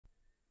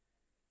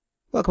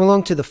Welcome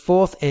along to the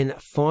fourth and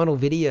final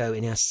video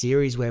in our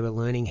series where we're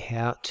learning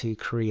how to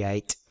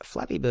create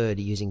Flappy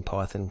Bird using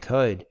Python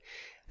code.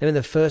 Now in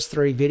the first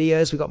three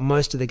videos we got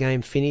most of the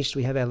game finished.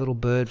 We have our little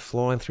bird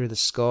flying through the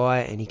sky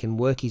and he can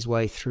work his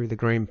way through the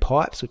green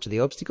pipes, which are the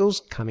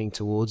obstacles, coming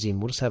towards him.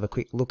 We'll just have a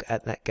quick look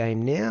at that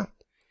game now.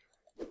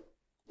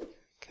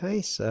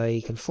 Okay, so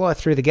he can fly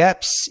through the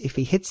gaps. If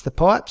he hits the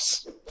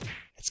pipes,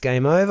 it's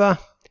game over.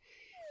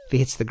 If he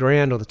hits the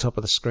ground or the top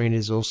of the screen, it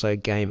is also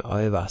game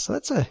over. So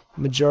that's a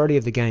majority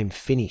of the game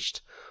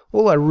finished.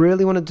 All I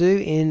really want to do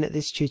in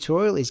this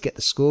tutorial is get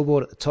the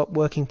scoreboard at the top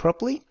working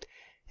properly.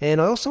 And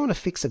I also want to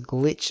fix a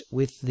glitch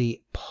with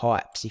the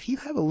pipes. If you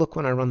have a look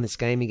when I run this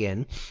game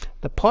again,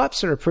 the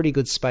pipes are a pretty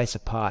good space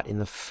apart in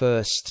the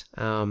first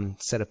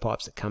set of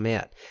pipes that come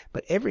out.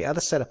 But every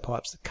other set of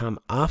pipes that come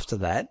after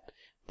that,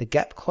 the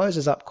gap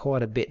closes up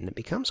quite a bit and it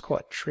becomes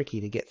quite tricky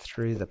to get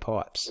through the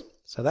pipes.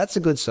 So that's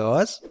a good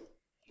size.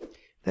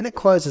 Then it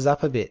closes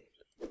up a bit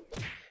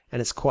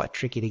and it's quite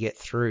tricky to get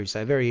through,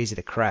 so very easy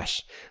to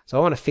crash. So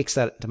I want to fix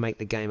that to make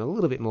the game a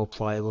little bit more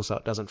playable so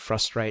it doesn't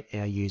frustrate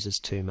our users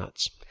too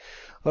much.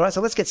 Alright,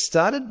 so let's get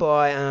started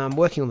by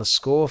working on the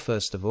score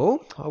first of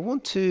all. I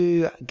want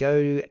to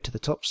go to the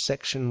top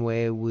section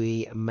where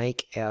we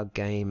make our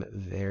game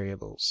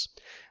variables.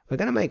 We're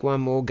going to make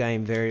one more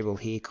game variable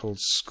here called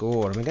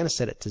score, and we're going to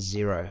set it to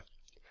 0.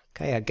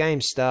 Okay, our game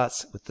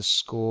starts with the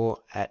score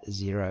at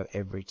 0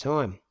 every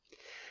time.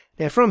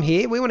 Now from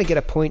here, we want to get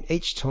a point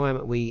each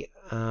time we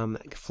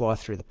fly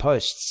through the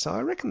posts. So I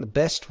reckon the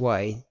best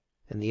way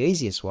and the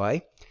easiest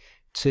way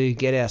to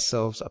get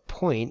ourselves a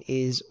point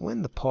is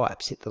when the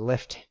pipes hit the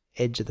left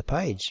edge of the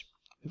page.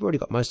 We've already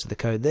got most of the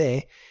code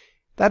there.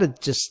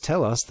 That'd just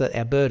tell us that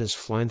our bird has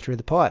flown through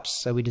the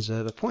pipes, so we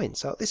deserve a point.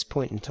 So at this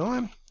point in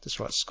time, just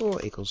write score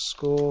equals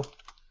score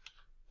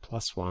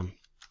plus 1.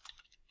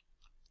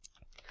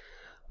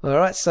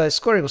 Alright, so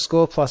score equals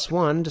score plus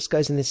 1 just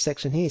goes in this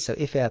section here. So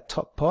if our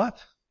top pipe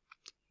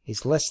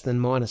is less than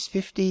minus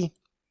 50,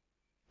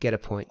 get a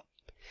point.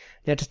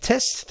 Now to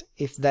test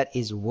if that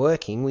is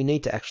working, we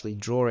need to actually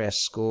draw our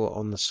score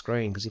on the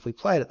screen, because if we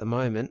play it at the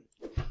moment,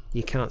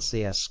 you can't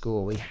see our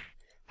score. We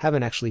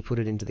haven't actually put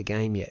it into the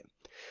game yet.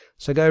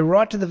 So go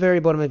right to the very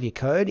bottom of your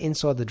code,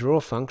 inside the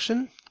draw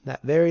function.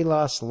 That very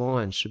last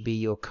line should be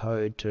your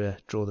code to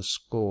draw the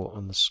score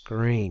on the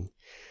screen.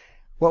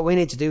 What we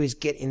need to do is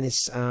get in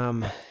this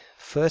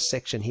first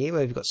section here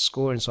where we've got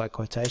score inside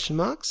quotation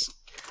marks.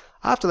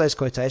 After those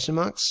quotation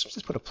marks,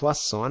 just put a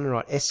plus sign and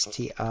write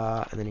str,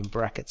 and then in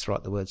brackets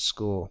write the word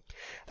score.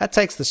 That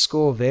takes the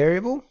score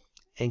variable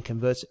and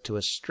converts it to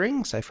a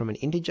string, so from an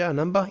integer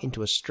number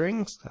into a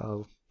string,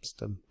 so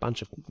just a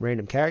bunch of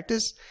random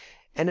characters,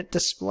 and it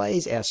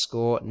displays our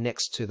score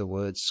next to the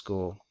word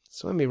score.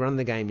 So when we run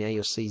the game now,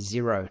 you'll see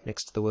 0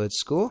 next to the word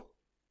score.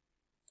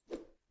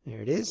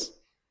 There it is.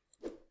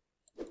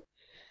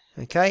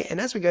 Okay, and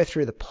as we go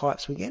through the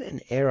pipes, we get an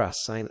error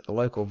saying that the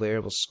local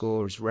variable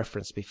score is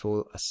referenced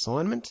before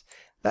assignment.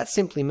 That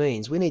simply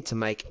means we need to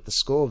make the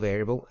score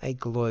variable a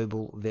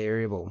global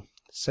variable.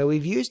 So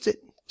we've used it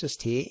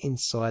just here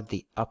inside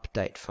the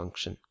update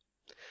function.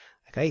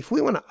 Okay, if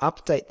we want to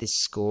update this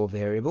score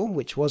variable,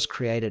 which was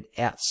created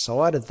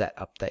outside of that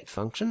update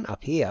function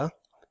up here,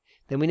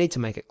 then we need to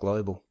make it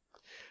global.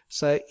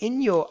 So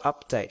in your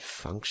update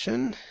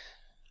function,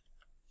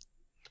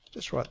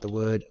 just write the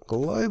word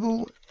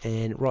global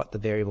and write the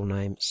variable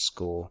name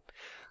score.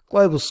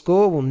 Global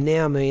score will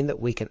now mean that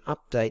we can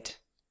update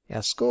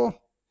our score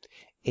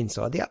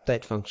inside the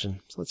update function.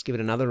 So let's give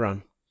it another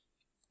run.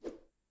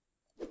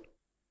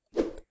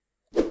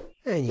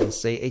 And you can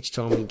see each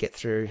time we get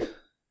through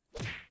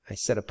a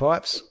set of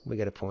pipes, we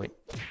get a point.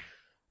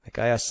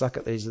 Okay, I suck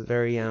at these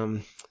very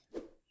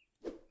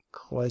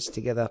close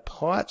together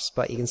pipes,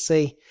 but you can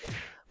see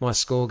my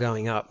score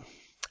going up.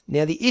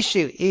 Now the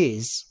issue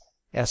is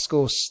our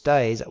score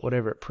stays at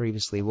whatever it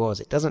previously was.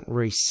 It doesn't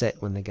reset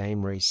when the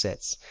game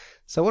resets.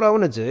 So what I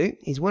want to do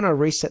is when I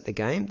reset the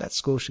game, that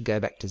score should go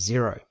back to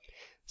 0.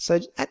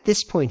 So at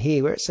this point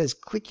here where it says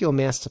click your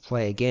mouse to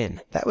play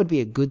again, that would be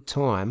a good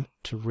time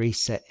to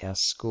reset our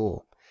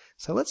score.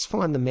 So let's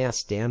find the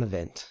mouse down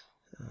event.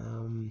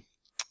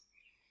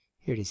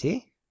 Here it is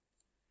here.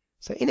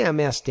 So in our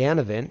mouse down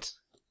event,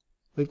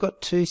 we've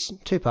got two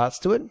parts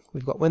to it.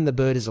 We've got when the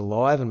bird is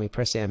alive and we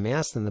press our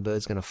mouse, then the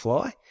bird's going to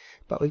fly.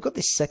 But we've got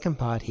this second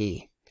part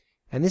here,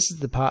 and this is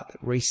the part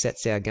that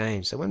resets our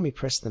game. So when we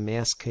press the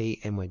mouse key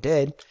and we're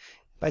dead, it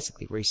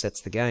basically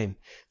resets the game.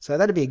 So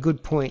that'd be a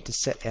good point to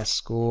set our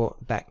score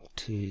back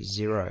to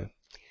 0.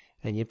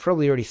 And you've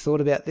probably already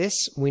thought about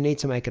this. We need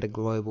to make it a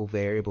global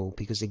variable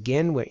because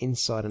again, we're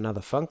inside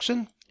another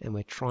function and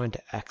we're trying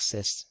to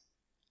access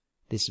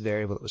this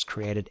variable that was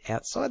created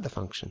outside the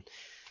function.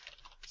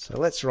 So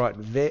let's write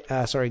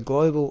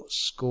global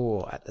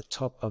score at the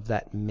top of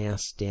that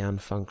mouse down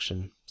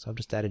function. So I've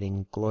just added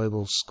in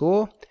global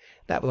score.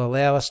 That will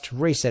allow us to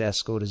reset our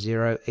score to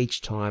 0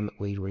 each time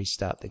we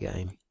restart the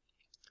game.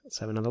 Let's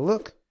have another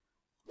look.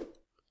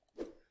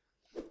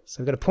 So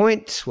we've got a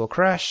point, we'll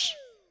crash.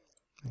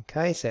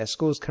 Okay, so our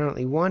score is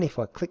currently 1. If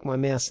I click my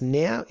mouse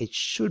now, it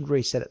should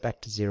reset it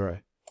back to 0.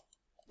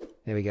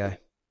 There we go.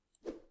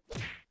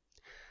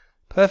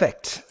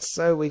 Perfect.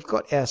 So we've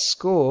got our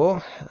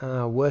score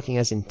working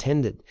as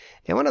intended.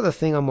 Now one other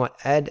thing I might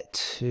add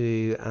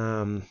to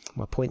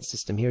my point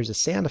system here is a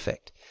sound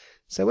effect.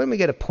 So when we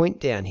get a point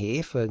down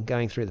here for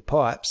going through the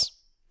pipes,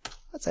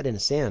 let's add in a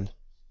sound.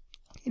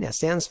 In our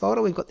sounds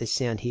folder, we've got this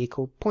sound here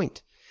called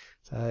point.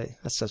 So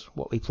that's just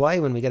what we play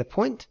when we get a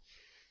point.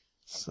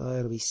 So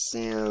it'll be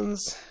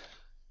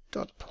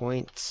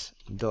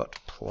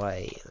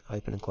sounds.point.play.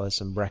 Open and close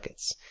some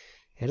brackets.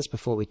 Now just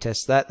before we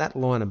test that, that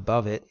line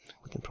above it,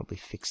 we can probably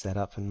fix that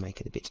up and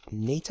make it a bit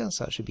neater.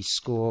 So it should be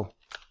score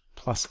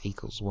plus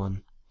equals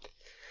 1.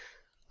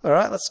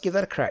 Alright, let's give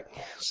that a crack.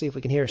 See if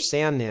we can hear a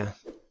sound now.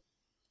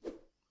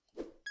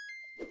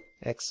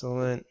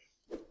 Excellent.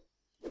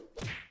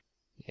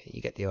 Yeah,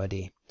 you get the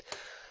idea.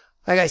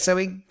 Okay, so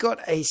we got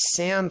a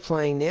sound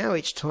playing now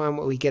each time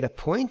we get a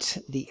point.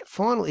 The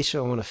final issue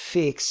I want to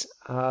fix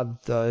are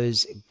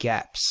those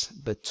gaps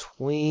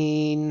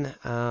between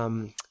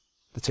the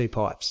two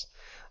pipes.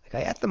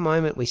 Okay, at the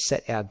moment we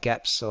set our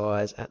gap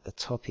size at the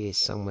top here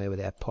somewhere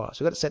with our pipes.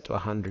 We've got it set to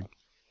 100.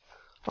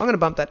 I'm going to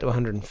bump that to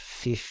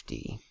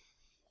 150.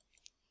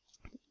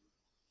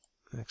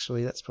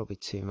 Actually, that's probably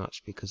too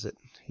much because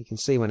you can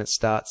see when it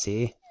starts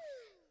here,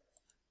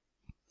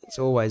 it's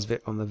always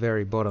on the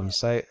very bottom.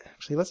 So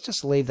actually, let's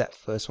just leave that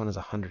first one as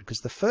 100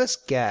 because the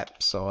first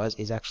gap size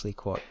is actually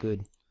quite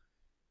good.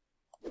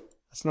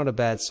 That's not a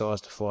bad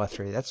size to fly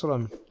through. That's what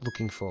I'm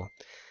looking for.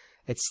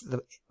 It's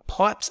the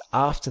pipes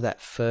after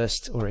that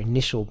first or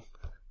initial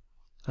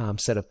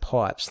set of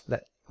pipes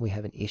that we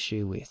have an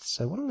issue with.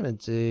 So what I'm going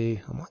to do,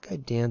 I might go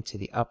down to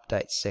the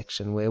update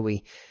section where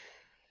we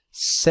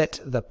set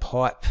the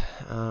pipe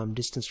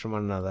distance from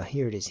one another.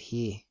 Here it is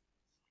here.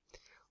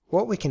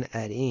 What we can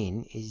add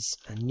in is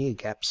a new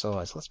gap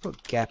size. Let's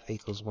put gap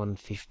equals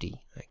 150.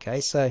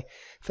 Okay, so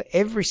for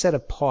every set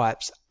of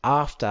pipes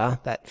after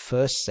that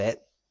first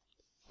set,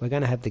 we're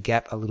going to have the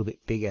gap a little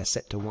bit bigger,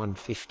 set to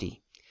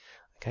 150.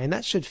 Okay, and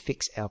that should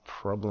fix our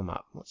problem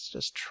up. Let's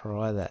just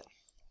try that.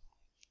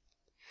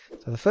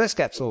 So the first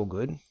gap's all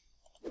good.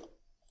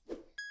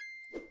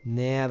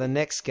 Now the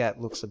next gap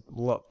looks a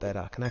lot better.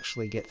 I can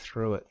actually get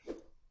through it.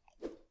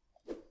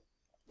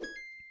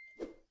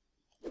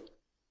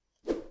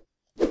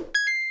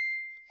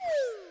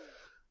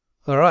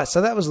 Alright, so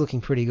that was looking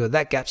pretty good.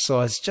 That gap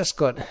size just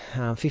got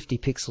 50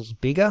 pixels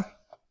bigger,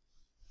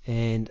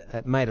 and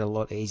it made it a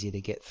lot easier to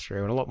get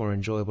through and a lot more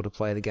enjoyable to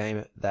play the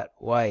game that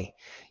way.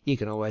 You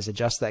can always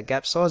adjust that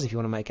gap size if you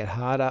want to make it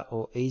harder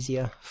or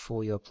easier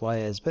for your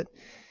players. But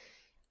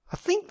I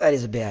think that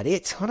is about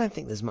it. I don't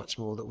think there's much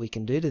more that we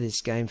can do to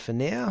this game for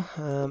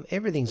now.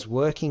 Everything's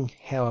working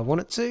how I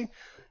want it to.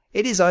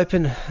 It is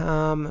open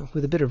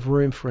with a bit of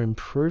room for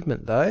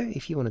improvement though.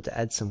 If you wanted to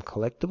add some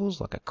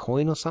collectibles like a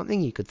coin or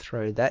something, you could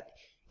throw that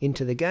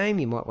into the game.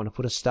 You might want to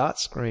put a start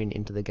screen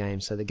into the game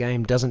so the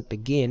game doesn't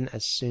begin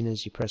as soon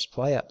as you press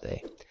play up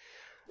there.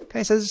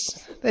 Okay, so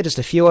they're just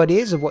a few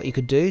ideas of what you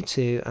could do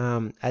to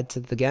add to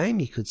the game.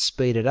 You could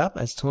speed it up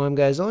as time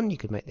goes on. You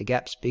could make the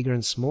gaps bigger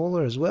and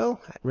smaller as well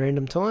at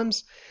random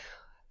times.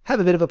 Have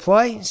a bit of a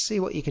play, see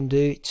what you can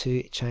do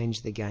to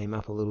change the game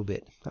up a little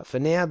bit. But for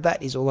now,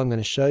 that is all I'm going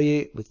to show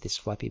you with this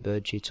Flappy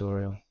Bird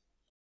tutorial.